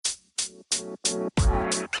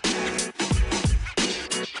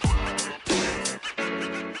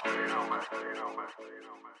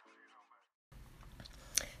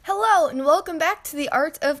Hello, and welcome back to The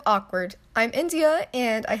Art of Awkward. I'm India,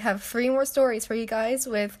 and I have 3 more stories for you guys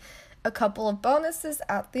with a couple of bonuses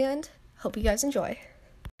at the end. Hope you guys enjoy.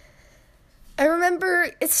 I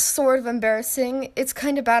remember it's sort of embarrassing. It's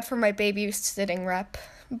kind of bad for my babysitting rep,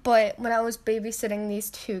 but when I was babysitting these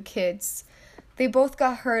 2 kids, they both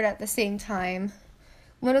got hurt at the same time.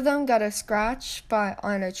 One of them got a scratch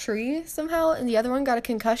on a tree somehow, and the other one got a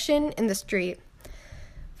concussion in the street.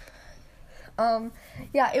 It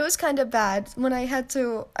was kind of bad when I had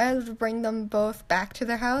to bring them both back to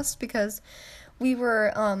their house because we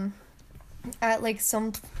were at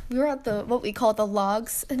what we call the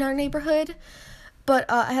logs in our neighborhood, but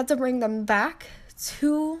I had to bring them back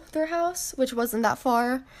to their house, which wasn't that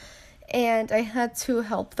far, and I had to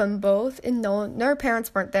help them both, and their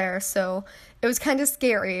parents weren't there, so it was kind of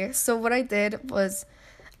scary. So what I did was,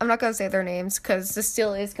 I'm not going to say their names because this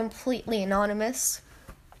still is completely anonymous.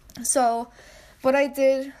 So what I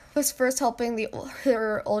did was first helping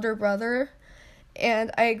her older brother,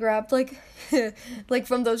 and I grabbed like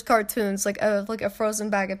from those cartoons, like a frozen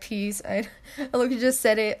bag of peas. I just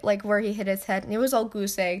set it like where he hit his head, and it was all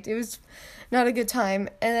goose egged. It was not a good time.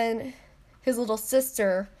 And then his little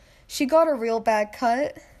sister, she got a real bad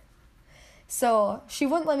cut, so she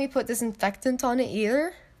wouldn't let me put disinfectant on it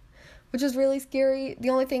either, which is really scary. The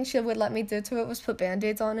only thing she would let me do to it was put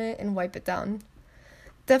Band-Aids on it and wipe it down.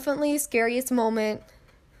 Definitely scariest moment.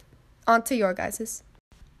 On to your guys's.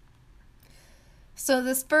 So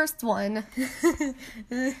this first one,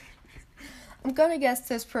 I'm gonna guess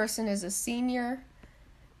this person is a senior.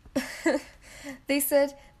 They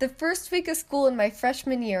said, the first week of school in my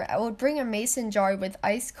freshman year, I would bring a mason jar with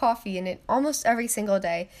iced coffee in it almost every single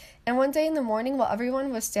day. And one day in the morning, while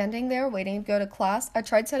everyone was standing there waiting to go to class, I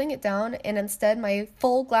tried setting it down, and instead my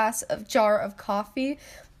full jar of coffee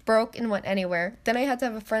broke and went anywhere. Then I had to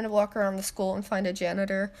have a friend walk around the school and find a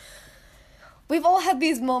janitor. We've all had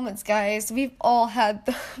these moments, guys. We've all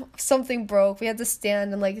had something broke. We had to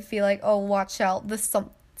stand and feel like, oh, watch out,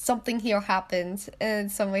 something here happened,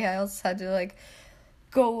 and somebody else had to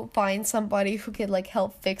go find somebody who could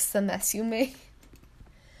help fix the mess you made.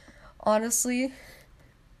 Honestly,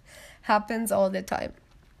 happens all the time.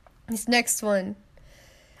 This next one,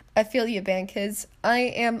 I feel you, band kids. I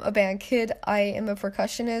am a band kid. I am a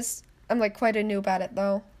percussionist. I'm quite a noob at it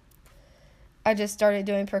though. I just started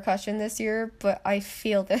doing percussion this year, but I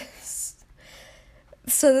feel this.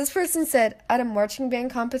 So this person said, at a marching band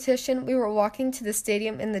competition, we were walking to the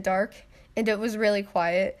stadium in the dark, and it was really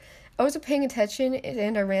quiet. I wasn't paying attention,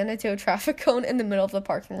 and I ran into a traffic cone in the middle of the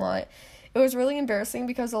parking lot. It was really embarrassing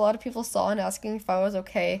because a lot of people saw and asking if I was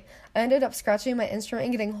okay. I ended up scratching my instrument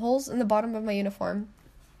and getting holes in the bottom of my uniform.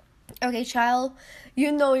 Okay, child,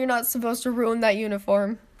 you know you're not supposed to ruin that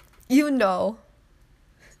uniform. You know.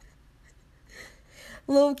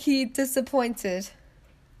 Low-key disappointed.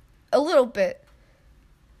 A little bit.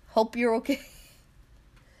 Hope you're okay.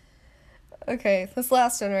 Okay, this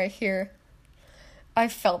last one right here. I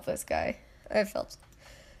felt this guy.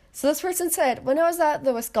 So this person said, when I was at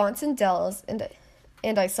the Wisconsin Dells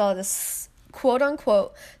and I saw this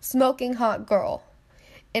quote-unquote smoking hot girl.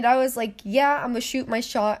 And I was like, yeah, I'm gonna shoot my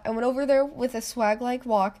shot. I went over there with a swag-like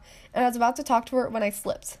walk, and I was about to talk to her when I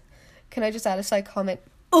slipped. Can I just add a side comment?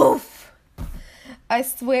 Oof! I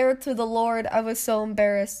swear to the Lord, I was so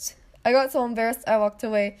embarrassed. I got so embarrassed, I walked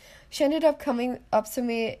away. She ended up coming up to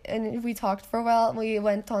me, and we talked for a while, and we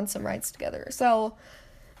went on some rides together. So,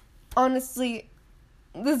 honestly,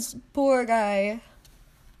 this poor guy.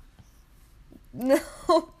 No.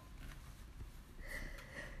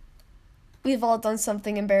 We've all done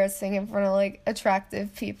something embarrassing in front of,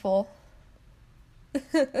 attractive people.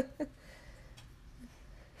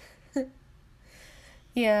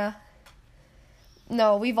 Yeah.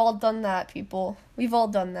 No, we've all done that, people. We've all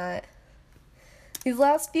done that. These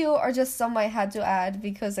last few are just some I had to add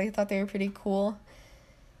because I thought they were pretty cool.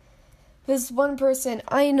 This one person,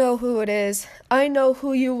 I know who it is. I know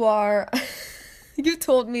who you are. You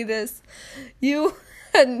told me this. You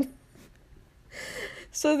hadn't.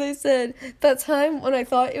 So they said, that time when I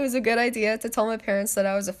thought it was a good idea to tell my parents that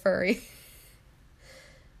I was a furry.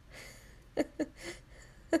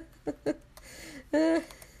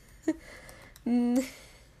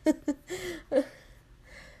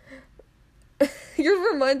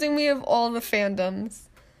 You're reminding me of all the fandoms.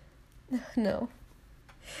 No.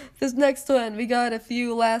 This next one, we got a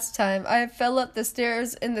few last time. I fell up the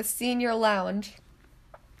stairs in the senior lounge.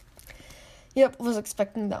 Yep, was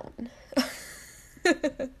expecting that one.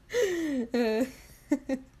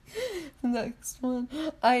 Next one.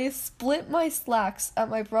 I split my slacks at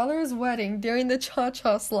my brother's wedding during the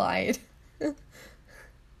cha-cha slide.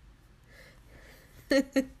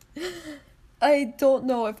 I don't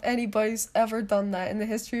know if anybody's ever done that in the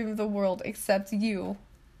history of the world except you.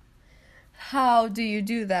 How do you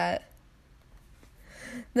do that?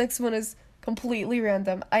 Next one is completely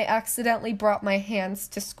random. I accidentally brought my hands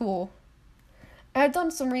to school. I've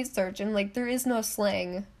done some research and there is no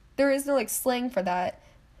slang. There is no slang for that.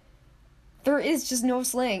 There is just no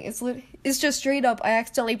slang. It's just straight up, I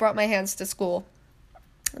accidentally brought my hands to school.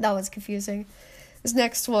 That was confusing. This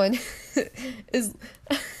next one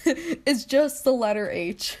is just the letter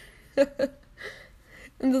H.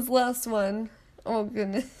 And this last one, oh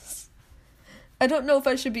goodness. I don't know if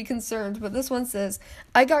I should be concerned, but this one says,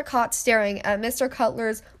 I got caught staring at Mr.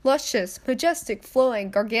 Cutler's luscious, majestic, flowing,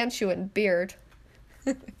 gargantuan beard.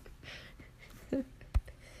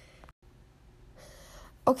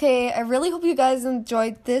 Okay, I really hope you guys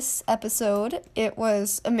enjoyed this episode. It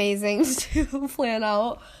was amazing to plan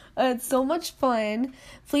out. It's so much fun.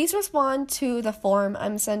 Please respond to the form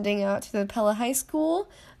I'm sending out to the Pella High School.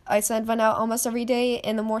 I send one out almost every day,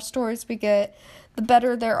 and the more stories we get, the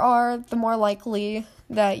better there are, the more likely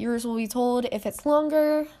that yours will be told if it's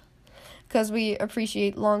longer, because we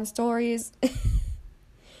appreciate long stories.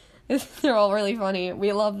 They're all really funny.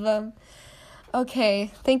 We love them.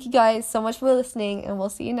 Okay, thank you guys so much for listening, and we'll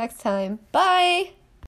see you next time. Bye!